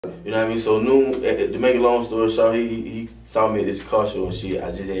You know what I mean? So Noon, to make a long story short, he saw me at this car show and shit.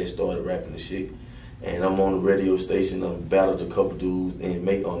 I just had started rapping and shit. And I'm on the radio station, battled a couple dudes and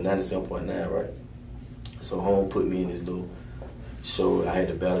make on 97.9, right? So home put me in this little show. I had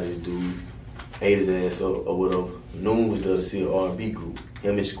to battle this dude, ate his ass up or whatever. Noon was there to see an R&B group,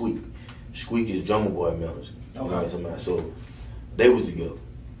 him and Squeak. Squeak is drummer boy manager. Okay. You know what I'm talking about? So they was together.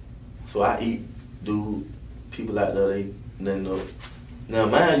 So I eat, dude, people out there, they nothing up. Now,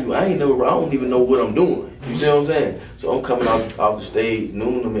 mind you, I don't even know what I'm doing. You see what I'm saying? So I'm coming off the stage,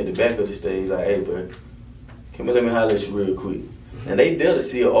 Noon, I'm at the back of the stage, like, hey, bro, come here, let me holler at you real quick. And they there to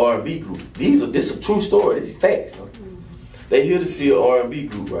see an R&B group. This is a true story, this is facts. They here to see an R&B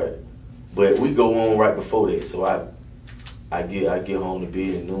group, right? But we go on right before that. So I get home to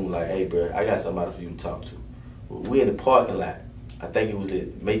bed and Noon like, hey, bro, I got somebody for you to talk to. We in the parking lot. I think it was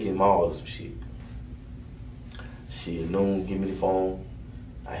at Macon Mall or some shit. Shit, Noon, give me the phone.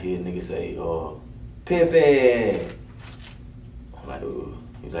 I hear a nigga say, pimpin'. I'm like, ooh.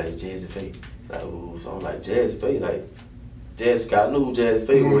 He was like, it's JAZZY PHA. Like, ooh. So I'm like, JAZZY PHA? Like, I knew who JAZZY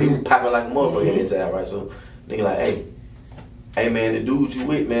PHA was. He was popping like a motherfucker at that time, right? So nigga like, hey man, the dude you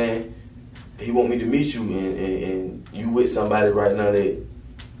with, man, he want me to meet you and you with somebody right now that,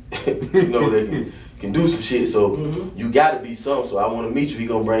 you know, that can do some shit. So you gotta be something. So I want to meet you. He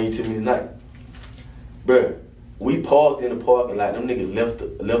gonna bring you to me tonight. Bruh. We parked in the parking lot. Them niggas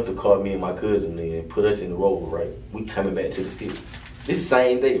left the car, me and my cousin, and put us in the Rover, right? We coming back to the city. This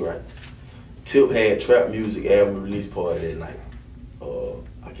same day, right? Tip had trap music album release party that night.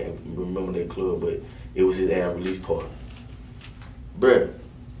 I can't remember that club, but it was his album release party. Bruh,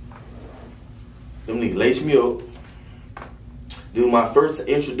 them niggas laced me up. This was my first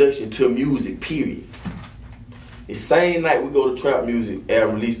introduction to music, period. The same night we go to trap music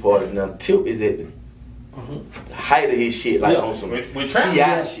album release party. Now Tip is at the height of his shit, like on some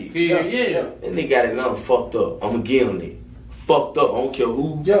T.I. shit. Yeah. And they got it now fucked up. I'ma get on it. Fucked up. I don't care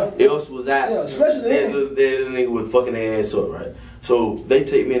who else was out. Yeah, especially that nigga with fucking their ass up, right? So they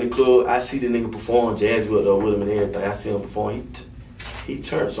take me in the club. I see the nigga perform, Jazz with him and everything. I see him perform. He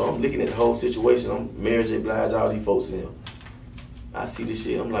turned. So I'm looking at the whole situation. I'm Mary J. Blige, all these folks in him. I see this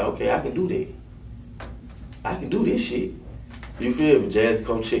shit. I'm like, okay, I can do that. I can do this shit. You feel me? Jazz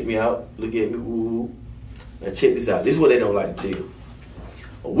come check me out. Look at me. Woo. Now check this out. This is what they don't like to tell you.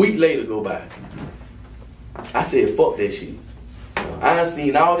 A week later go by. I said, fuck that shit. I done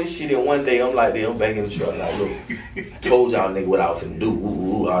seen all this shit in one day. I'm like, I'm back in the truck. Like, look, I told y'all nigga what I was finna do.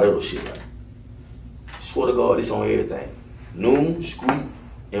 All that little shit. Right? Swear to God, this on everything. Noon, Squeak,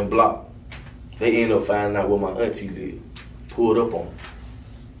 and Block. They end up finding out where my auntie lived. Pulled up on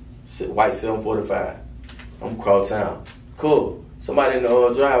them. White 745. I'm across town. Cool. Somebody in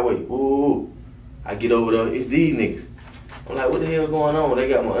the driveway. Ooh. I get over there, it's these niggas. I'm like, what the hell going on? They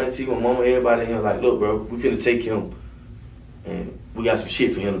got my auntie, my mama, everybody in here like, look, bro, we finna take him and we got some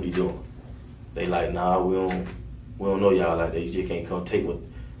shit for him to be doing. They like, nah, we don't know y'all like that. You just can't come take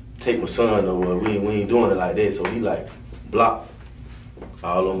my son nowhere. We ain't doing it like that. So he like, Block.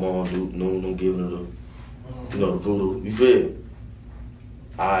 All of them on dude, Noon giving her the, the voodoo. You feel it?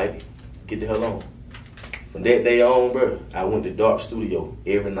 Alright, get the hell on. From that day on, bro, I went to Dark Studio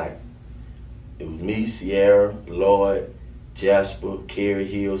every night. It was me, Sierra, Lloyd, Jasper, Kerry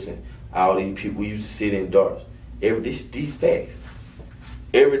Hills, and all these people. We used to sit in Darts. These facts.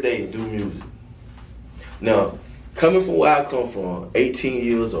 Every day do music. Now, coming from where I come from, 18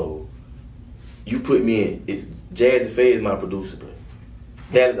 years old, you put me in. It's JAZZY PHA is my producer, bro.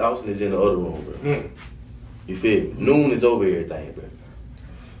 Dallas Austin is in the other room, bro. You feel me? Noon is over everything, bro.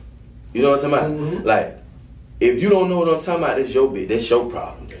 You know what I'm talking about? Like, if you don't know what I'm talking about, that's your bit. That's your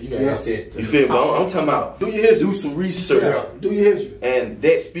problem. You got access to. You feel me? I'm talking about do your history, do some research. Yeah, do your history. And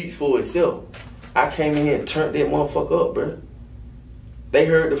that speaks for itself. I came in here and turned that motherfucker up, bro. They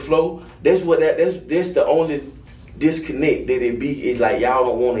heard the flow. That's the only disconnect that it be is like y'all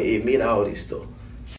don't want to admit all this stuff.